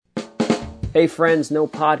Hey friends, no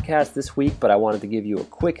podcast this week, but I wanted to give you a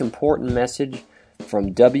quick important message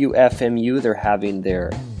from WFMU. They're having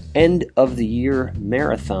their end of the year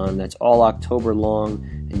marathon that's all October long,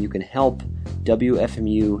 and you can help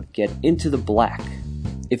WFMU get into the black.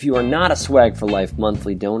 If you are not a Swag for Life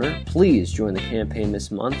monthly donor, please join the campaign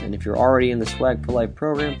this month, and if you're already in the Swag for Life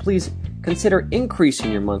program, please consider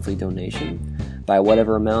increasing your monthly donation by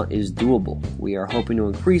whatever amount is doable. We are hoping to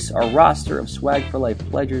increase our roster of Swag for Life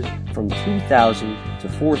pledgers from 2,000 to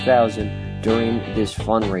 4,000 during this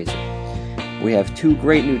fundraiser. We have 2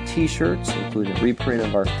 great new t-shirts, including a reprint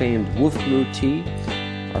of our famed Wolf Moo tee,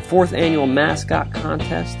 our 4th annual mascot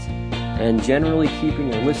contest, and generally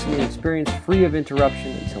keeping your listening experience free of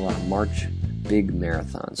interruption until our March big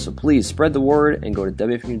marathon. So please spread the word and go to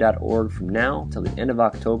WFMU.org from now till the end of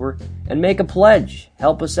October and make a pledge.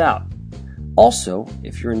 Help us out. Also,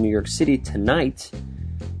 if you're in New York City tonight,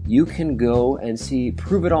 you can go and see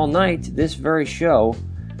Prove It All Night, this very show,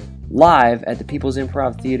 live at the People's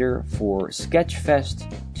Improv Theater for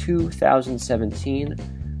Sketchfest 2017.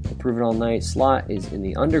 The Prove It All Night slot is in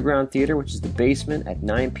the Underground Theater, which is the basement, at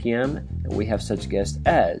 9 p.m., and we have such guests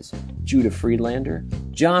as Judah Friedlander,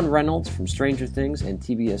 John Reynolds from Stranger Things and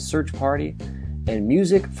TBS Search Party, and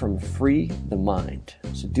music from Free the Mind.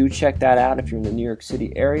 So do check that out if you're in the New York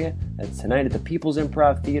City area. That's tonight at the People's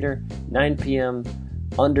Improv Theater, 9 p.m.,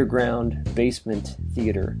 Underground Basement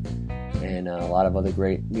Theater, and a lot of other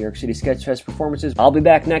great New York City Sketchfest performances. I'll be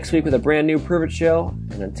back next week with a brand new Prove It show,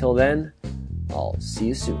 and until then, I'll see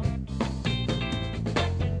you soon.